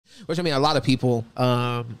Which, I mean, a lot of people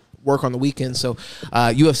work on the weekends, so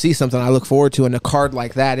UFC is something I look forward to, and a card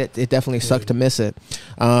like that, it definitely sucked to miss it.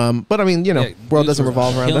 But, I mean, you know, world doesn't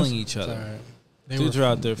revolve around us. Killing each other. Dudes are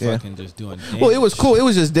out there fucking just doing damage. Well, it was cool. It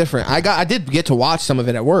was just different. I did get to watch some of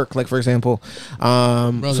it at work, like, for example.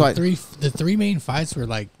 Bro, so the three main fights were,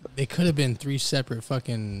 like, they could have been 3 separate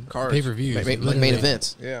fucking pay-per-views. Like main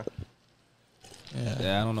events. Yeah,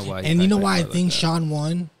 I don't know why. And you know why I think Sean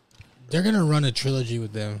won? They're going to run a trilogy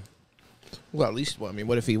with them. Well, at least, I mean,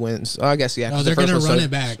 what if he wins? I guess, yeah. No, they're going to run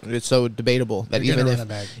it back. It's so debatable that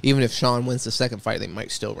even if Sean wins the second fight, they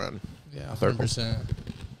might still run. Yeah, 100%.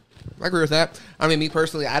 I agree with that. I mean, me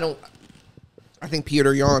personally, I think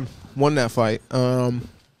Petr Yan won that fight.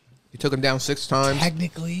 He took him down 6 times.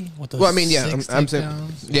 Technically, with those I'm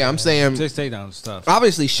saying 6 takedowns stuff.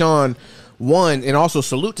 Obviously, Sean won, and also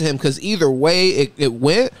salute to him, because either way it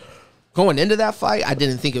went. Going into that fight, I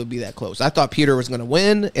didn't think it would be that close. I thought Petr was going to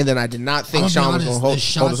win, and then I did not think Sean was going to hold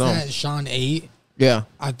his own. That Sean ate. Yeah,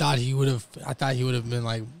 I thought he would have been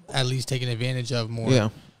like at least taken advantage of more. Yeah.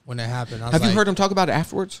 When it happened, have you heard him talk about it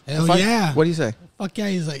afterwards? Hell yeah! What did he say? Fuck yeah!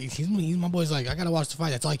 He's like, he's my boy's like, I gotta watch the fight.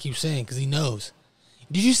 That's all I keep saying because he knows.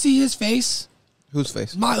 Did you see his face? Whose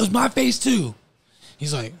face? It was my face too.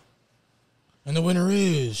 He's like, and the winner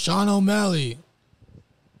is Sean O'Malley.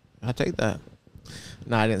 I take that.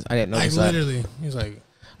 No, I didn't notice that. Literally, he's like,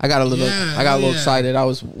 I got a little excited. I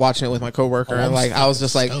was watching it with my coworker, and like I was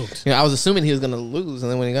just like, you know, I was assuming he was gonna lose,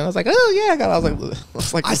 and then when he got, I was like, oh yeah, I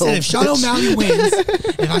was like, I said if Sean O'Malley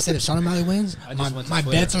wins, my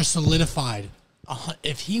bets are solidified.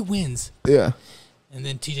 If he wins, yeah. And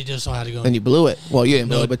then TJ Dillashaw had to go. And you blew it. Well, you didn't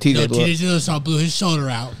blow it, but TJ blew it. TJ Dillashaw blew his shoulder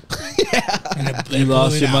out. Yeah. You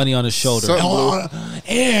lost your money on his shoulder.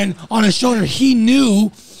 And on his shoulder, he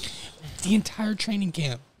knew the entire training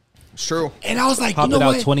camp. It's true. And I was like, popped you know it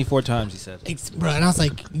out what? 24 times, he said. Bro, and I was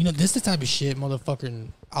like, you know, this is the type of shit, motherfucker.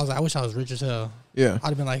 And I was like, I wish I was rich as hell. Yeah. I'd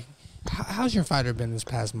have been like, how's your fighter been this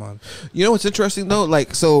past month? You know what's interesting though?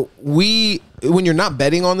 Like, so when you're not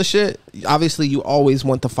betting on the shit, obviously you always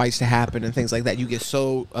want the fights to happen and things like that. You get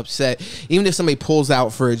so upset, even if somebody pulls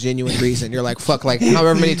out for a genuine reason. You're like, fuck, like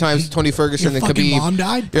however many times Tony Ferguson and Khabib, mom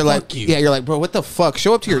died. You're like, yeah, you're like, bro, what the fuck?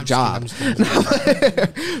 Show up to your job.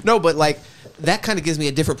 No, but like, that kind of gives me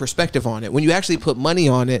a different perspective on it. When you actually put money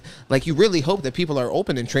on it, like you really hope that people are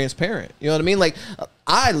open and transparent. You know what I mean? Like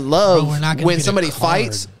I love when somebody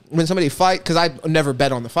fights. When somebody fight, because I never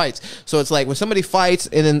bet on the fights, so it's like when somebody fights,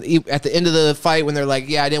 and then at the end of the fight, when they're like,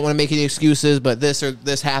 "Yeah, I didn't want to make any excuses, but this or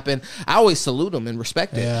this happened," I always salute them and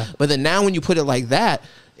respect it. But then now, when you put it like that,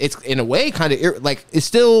 it's in a way kind of like it's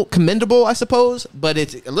still commendable, I suppose, but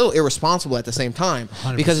it's a little irresponsible at the same time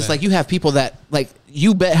 100%. Because it's like you have people that like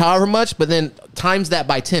you bet however much, but then times that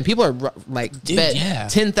by 10. People are like bet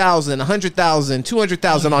 10,000, 100,000,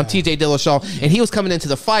 200,000 on TJ Dillashaw, and he was coming into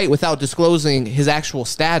the fight without disclosing his actual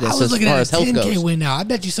status as far as health goes. win now. I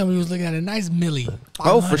bet you somebody was looking at a nice milli.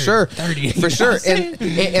 Oh, for sure, 30, for sure,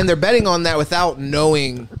 and they're betting on that without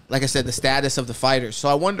knowing, like I said, the status of the fighters. So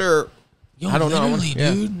I wonder. Yo, I don't know,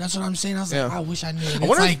 dude. That's what I'm saying. I was like, I wish I knew. I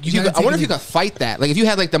wonder if you could fight that. Like, if you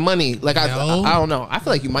had like the money, like I don't know. I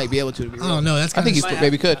feel like you might be able to. Be real. I don't know. I think you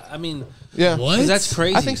maybe could. I mean, yeah. What? That's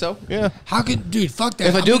crazy. I think so. Yeah. How could, dude? Fuck that.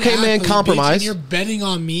 If a dude came in compromised, you're betting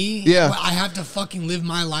on me. Yeah. I have to fucking live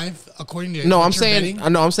my life according to. No, I'm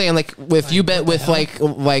saying like if you bet with like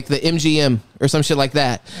the MGM or some shit like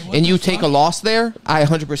that, and you take a loss there, I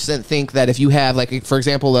 100% think that if you have like, for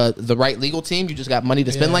example, the right legal team, you just got money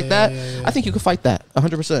to spend like that. I think you could fight that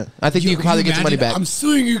 100%. I think you could probably get your money back. I'm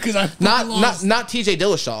suing you because I lost. Not TJ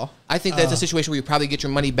Dillashaw. I think that's a situation where you probably get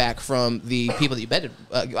your money back from the people that you betted.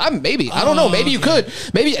 Maybe I don't know. Maybe you could.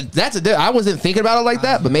 Maybe that's I wasn't thinking about it like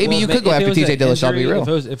that, but maybe you could go after TJ Dillashaw. Be real.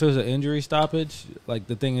 If it was an injury stoppage, like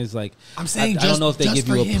the thing is like I'm saying, I don't know if they give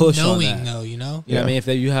you a push on that. Though, you know. Yeah, I mean, if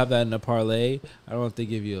you have that in a parlay, I don't know if they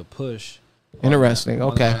give you a push. Interesting.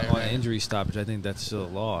 Okay. On an injury stoppage, I think that's still a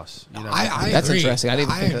loss. You know, that's agree. interesting. I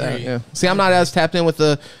didn't even think of that. Yeah. See, I'm not as tapped in with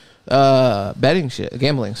the betting shit,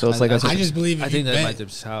 gambling. So it's like I just believe. I think that might be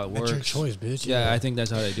how it works. That's your choice, bitch. Yeah, I think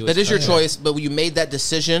that's how they do it. That is your choice, but when you made that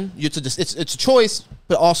decision, it's a choice,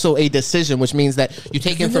 but also a decision, which means that you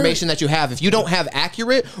take information that you have. If you don't have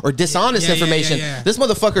accurate or dishonest information, this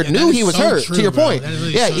motherfucker knew he was hurt. To your point,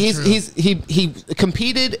 he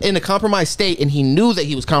competed in a compromised state, and he knew that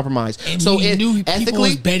he was compromised. And so he knew ethically, people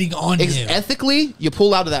was betting on him. Ethically, you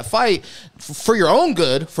pull out of that fight for your own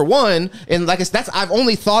good, for one, and like I've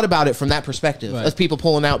only thought about it from that perspective of people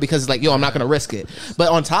pulling out because it's like, yo, I'm not going to risk it. But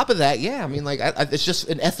on top of that, yeah, I mean, like it's just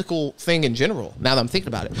an ethical thing in general. Now that I'm thinking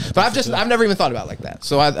about it, but I've never even thought about it like that.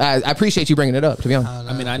 So I appreciate you bringing it up, to be honest.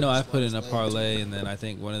 I mean, I know I put in a parlay, and then I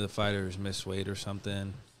think one of the fighters missed weight or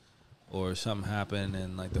something, or something happened,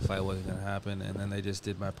 and like the fight wasn't gonna happen, and then they just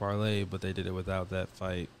did my parlay, but they did it without that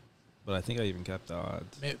fight. But I think I even kept the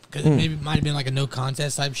odds. Maybe it might have been like a no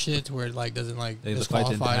contest type shit to where it like doesn't like the fight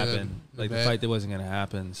didn't happen. Like the fight that wasn't gonna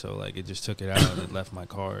happen, so like it just took it out and it left my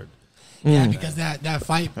card. Yeah, because that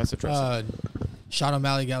fight, That's interesting. Sean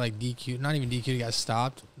O'Malley got like DQ, not even DQ, he got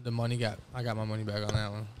stopped. I got my money back on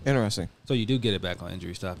that one. Interesting. So you do get it back on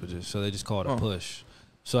injury stoppages. So they just call it a push.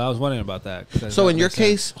 So I was wondering about that. So in your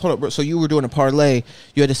case, hold up, bro. So you were doing a parlay.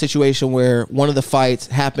 You had a situation where one of the fights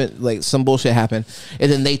happened, like some bullshit happened,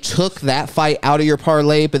 and then they took that fight out of your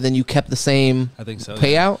parlay, but then you kept the same I think so,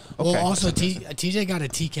 payout? Well, Okay. also TJ got a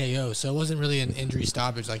TKO, so it wasn't really an injury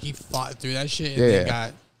stoppage. Like he fought through that shit and then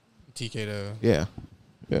got TKO. Yeah.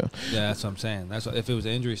 Yeah, that's what I'm saying. That's what, if it was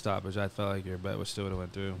an injury stoppage, I felt like your bet would still have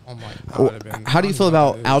went through. Oh my! How do you feel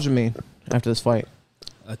about Aljamain after this fight?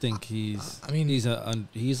 I think he's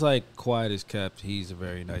like quiet as kept. He's a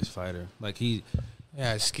very nice fighter. Like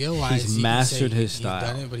skill wise, he's mastered his style. He's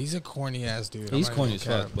done it, but he's a corny ass dude. He's corny as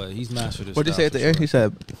fuck, but he's mastered his style. What did you say at the end? He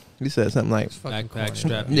said something like backpack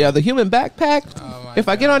strap. Yeah, the human backpack. If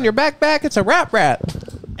I get on your backpack, it's a rap.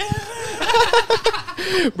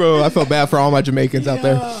 Bro, I felt bad for all my Jamaicans out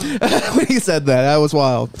there when he said that. That was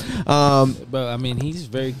wild. But I mean,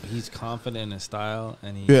 he's confident in his style,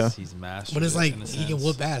 and he's mastered. But it's like he can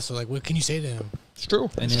whoop ass. So like, what can you say to him? It's true.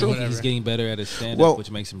 And it's then true. he's getting better at his stand-up,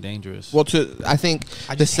 which makes him dangerous. Well, I think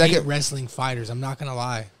the second hate wrestling fighters. I'm not gonna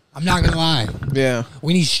lie. Yeah.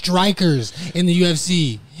 We need strikers in the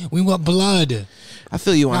UFC. We want blood. I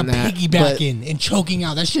feel you on that. Piggybacking and choking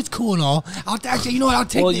out. That shit's cool and all. I'll take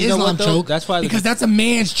the Islam choke. That's why because that's a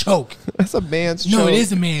man's choke. That's a man's choke. No, it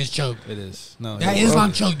is a man's choke. It is. No, that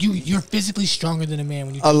Islam choke. You're physically stronger than a man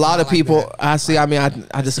when you. A lot of people. I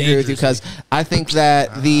disagree with you because I think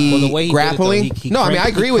that the way grappling. I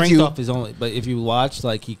agree with you. Off his own, but if you watch,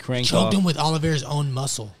 like he choked him with Oliveira's own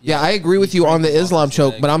muscle. Yeah, I agree with you on the Islam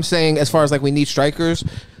choke, but I'm saying as far as like we need strikers.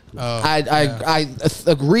 I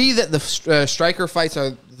agree that the striker fights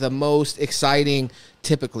are the most exciting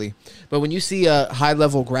typically, but when you see a high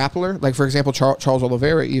level grappler, like for example Charles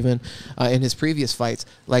Oliveira, even in his previous fights,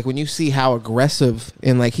 like when you see how aggressive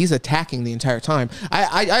and like he's attacking the entire time,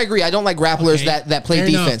 I agree. I don't like grapplers that play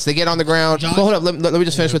defense. Enough. They get on the ground. Well, hold up, let me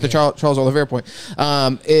just finish with the Charles Oliveira point.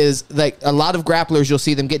 Is like a lot of grapplers, you'll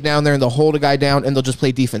see them get down there and they'll hold a guy down and they'll just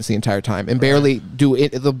play defense the entire time and barely do it.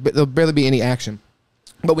 There'll barely be any action.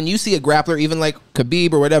 But when you see a grappler, even like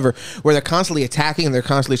Khabib or whatever, where they're constantly attacking and they're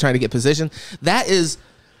constantly trying to get position, that is,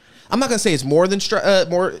 I'm not going to say it's more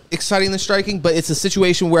exciting than striking, but it's a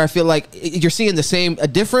situation where I feel like you're seeing a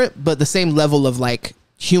different, but the same level of like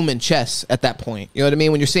human chess at that point. You know what I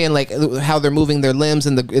mean? When you're seeing like how they're moving their limbs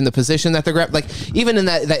in the position that they're grabbing, like even in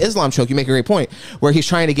that Islam choke, you make a great point where he's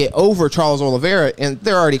trying to get over Charles Oliveira and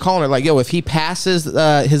they're already calling it like, yo, if he passes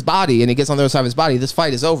his body and he gets on the other side of his body, this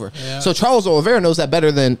fight is over. Yeah. So Charles Oliveira knows that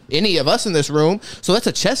better than any of us in this room. So that's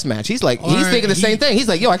a chess match. He's like, he's thinking the same thing. He's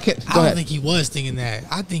like, yo, I can't. I don't think he was thinking that.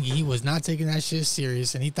 I think he was not taking that shit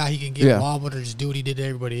serious and he thought he can get wobbled or just do what he did to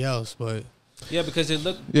everybody else. But yeah, because it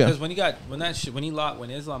looked because when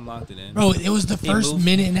Islam locked it in, bro, it was the first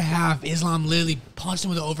minute and a half. Islam literally punched him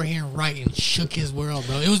with the overhand right and shook his world,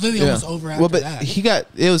 bro. It was literally almost over after that.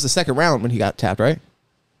 It was the second round when he got tapped, right?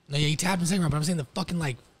 No, yeah, he tapped in the second round, but I'm saying the fucking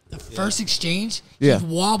the first exchange, he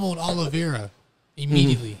wobbled Oliveira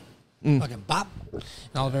immediately. Fucking bop, and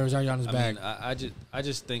Oliveira was already on his back. I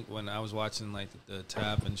just think when I was watching like the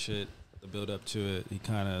tap and shit, the build up to it, he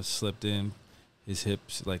kind of slipped in. His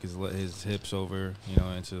hips, like his hips over,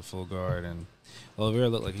 into the full guard, and Oliveira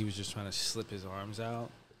looked like he was just trying to slip his arms out,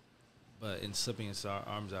 but in slipping his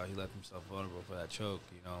arms out, he left himself vulnerable for that choke,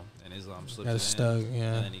 and Islam slipped it in,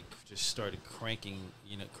 and then he just started cranking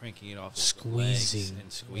it off his legs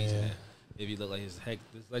and squeezing it. If you look like his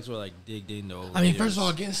legs were like digged into. I mean, first of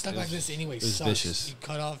all, getting stuck like this anyway sucks. Vicious. You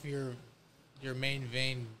cut off your main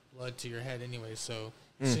vein blood to your head anyway, so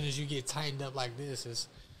as soon as you get tightened up like this,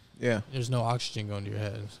 there's no oxygen going to your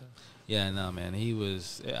head. So. Yeah, no, man. He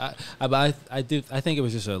was. I think it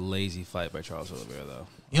was just a lazy fight by Charles Oliveira, though.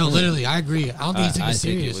 Yo, literally, I agree. I don't think he took it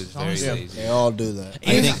serious. It was very lazy. They all do that.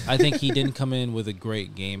 I think he didn't come in with a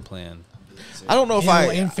great game plan. I don't know if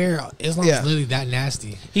and fair. Islam's literally that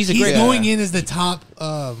nasty. He's going in as the top.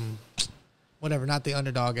 Whatever, not the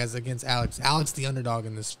underdog as against Alex. Alex the underdog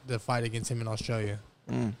in the fight against him in Australia.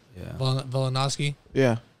 Yeah. Volkanovski.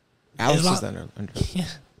 Yeah. Alex is the underdog. Yeah.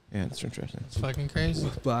 Yeah, that's interesting. It's fucking crazy.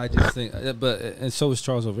 But I just think, and so was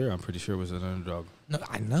Charles Oliveira. I'm pretty sure was an underdog. No,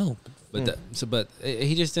 I know. But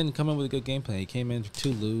he just didn't come in with a good game plan. He came in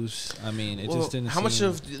too loose. I mean, it just didn't. How much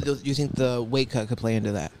do you think the weight cut could play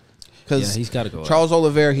into that? Because he's got to go. Charles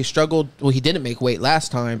Oliveira, he struggled. Well, he didn't make weight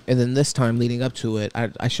last time, and then this time leading up to it,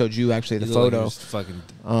 I showed you actually the photo. Like fucking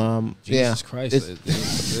Jesus Christ!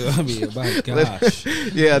 I mean, my gosh.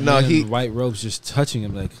 Yeah, no, he white robes just touching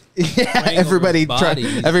him like. Yeah, everybody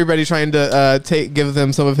trying to give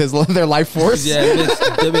them some of their life force. Yeah,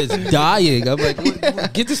 it's dying. I'm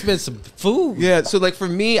like, get this man some food. Yeah, so like for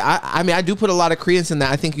me, I mean, I do put a lot of credence in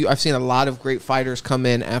that. I think I've seen a lot of great fighters come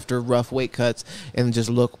in after rough weight cuts and just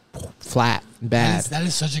look flat and bad. That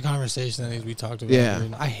is such a conversation that needs to be talked about. Yeah,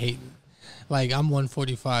 I hate. Like, I'm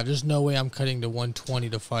 145. There's no way I'm cutting to 120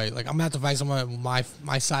 to fight. Like, I'm going to have to fight someone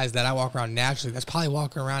my size that I walk around naturally. That's probably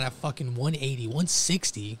walking around at fucking 180,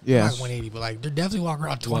 160. Yeah. Not 180, but, like, they're definitely walking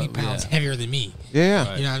around 20 pounds heavier than me. Yeah.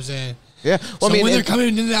 Right. You know what I'm saying? Yeah. Well, so I mean, when they're coming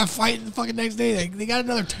into that fight the fucking next day, they got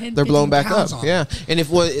another 10. They're blown back up. On. Yeah. And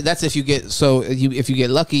if you get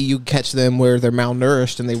lucky, you catch them where they're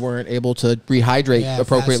malnourished and they weren't able to rehydrate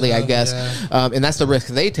appropriately, I guess. Yeah. And that's the risk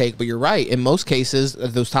they take. But you're right. In most cases,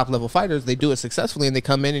 those top level fighters, they do it successfully, and they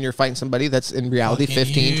come in and you're fighting somebody that's in reality fucking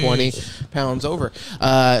 15, huge. 20 pounds over,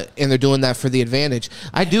 and they're doing that for the advantage.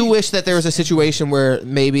 I do wish that there was a situation where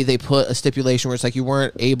maybe they put a stipulation where it's like you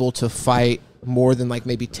weren't able to fight more than like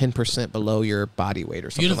maybe 10% below your body weight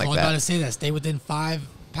or something like that. I was about to say that. Stay within 5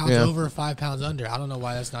 pounds over or 5 pounds under. I don't know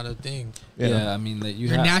why that's not a thing. Yeah, I mean,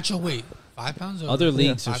 your natural weight, 5 pounds over. Other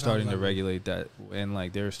leagues are starting to regulate that, and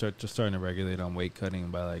like they're starting to regulate on weight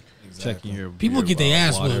cutting by like checking your people get their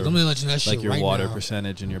ass whipped. I'm gonna let you know that shit like your right water now.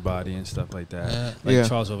 percentage in your body and stuff like that. Like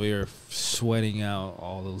Charles Oliveira sweating out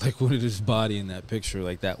all the liquid in his body in that picture,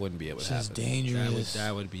 like that wouldn't be able to happen. It's dangerous.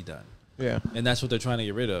 That would be done. Yeah, and that's what they're trying to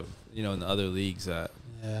get rid of. You know, in the other leagues that,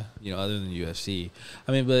 other than the UFC.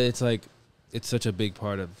 I mean, but it's like, it's such a big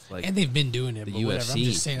part of like, and they've been doing it. The but UFC. Whatever. I'm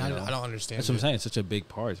just saying, I don't understand. That's what I'm saying. It's such a big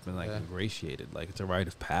part. It's been like ingratiated. Like it's a rite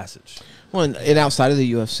of passage. Well, and outside of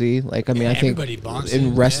the UFC, like I mean, I think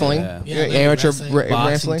in wrestling, amateur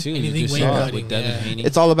wrestling, too. Anything weight cutting,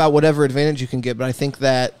 it's all about whatever advantage you can get. But I think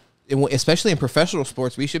that, especially in professional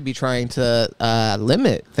sports, we should be trying to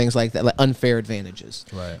limit things like that, like unfair advantages.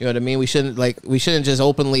 Right. You know what I mean? We shouldn't just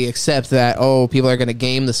openly accept that, oh, people are going to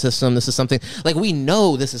game the system. This is something like we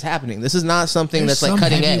know this is happening. This is not something that's like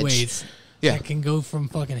cutting edge. Yeah, that can go from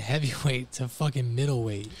fucking heavyweight to fucking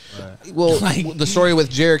middleweight. Right. Well, like, the story with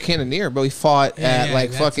Jared Cannonier, bro, he fought at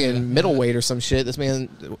like fucking middleweight or some shit. This man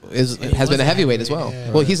has been a heavyweight as well.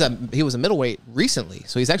 Yeah. Well, he was a middleweight recently,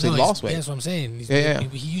 so he's actually lost weight. That's what I'm saying.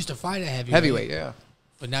 He used to fight at heavyweight,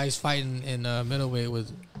 but now he's fighting in middleweight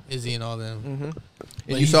with Izzy and all them. Mm-hmm.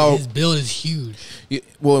 And you saw his build is huge.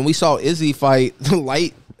 And we saw Izzy fight the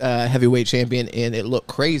light heavyweight champion, and it looked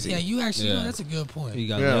crazy. Yeah, you actually know, that's a good point. He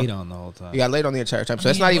got laid on the whole time. He got laid on the entire time, so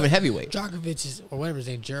that's not even heavyweight. Djokovic is, or whatever his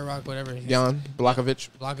name, J-Rock, whatever. Jan Blachowicz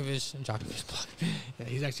and Djokovic. Yeah,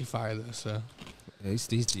 he's actually fired though, so. Yeah, he's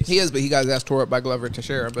decent. He is, but he got his ass tore up by Glover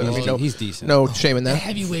Teixeira. But I mean, he's decent. No shame in that.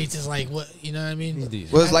 Heavyweights is like what, you know what I mean? He's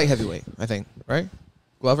decent. Well, it's light heavyweight, I think, right?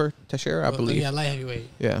 Glover Teixeira, I believe. Yeah, light heavyweight.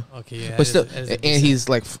 Yeah. Okay, yeah. But still, and he's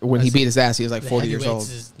like, when he beat his ass, he was like 40 years old.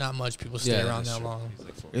 Is not much people stay around that long.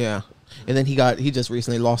 Yeah. And then he just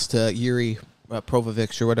recently lost to Yuri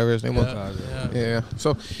Provovic or whatever his name was. Yeah.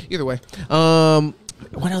 So either way,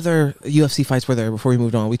 what other UFC fights were there before we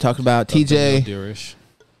moved on? We talked about TJ.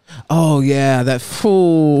 Oh yeah, that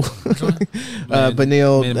fool.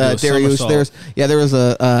 Beneil Dariush. There was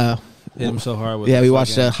a hit him so hard with we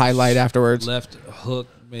watched a highlight afterwards. Left hook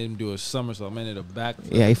made him do a somersault, made it a back.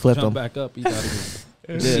 Yeah, he flipped him back up. He thought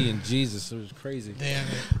he was seeing Jesus. It was crazy. Damn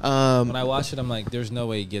it. When I watched it, I'm like, there's no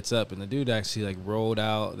way he gets up, and the dude actually like rolled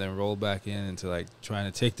out, then rolled back in into like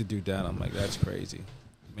trying to take the dude down. I'm like, that's crazy.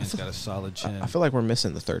 Man's got a solid chin. I feel like we're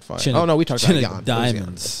missing the third fight. No, we talked about Jan.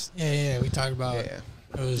 Diamonds. Yeah, we talked about it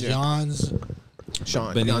was Jan's.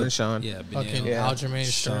 Sean, Jan and Sean. Yeah, Aljamain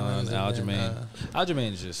Sterling.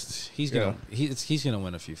 Aljamain's just he's gonna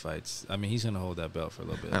win a few fights. I mean, he's gonna hold that belt for a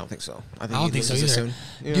little bit. I don't think so. I don't think so either, soon.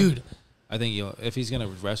 Dude. I think if he's gonna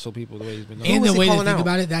wrestle people the way he's been doing. And the way to think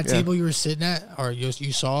about it, that table you were sitting at, or you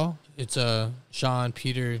saw, it's Sean,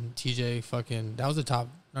 Peter, TJ. Fucking that was the top.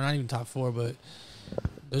 No, not even top 4, but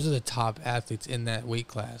those are the top athletes in that weight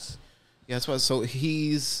class. Yeah, that's what. So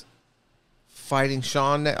he's fighting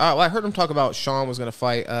Sean. I heard him talk about Sean was going to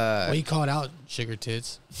fight. Well, he called out Sugar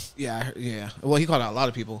Tits. Yeah. Well, he called out a lot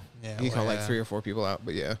of people. Yeah, he called like 3 or 4 people out.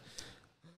 But yeah,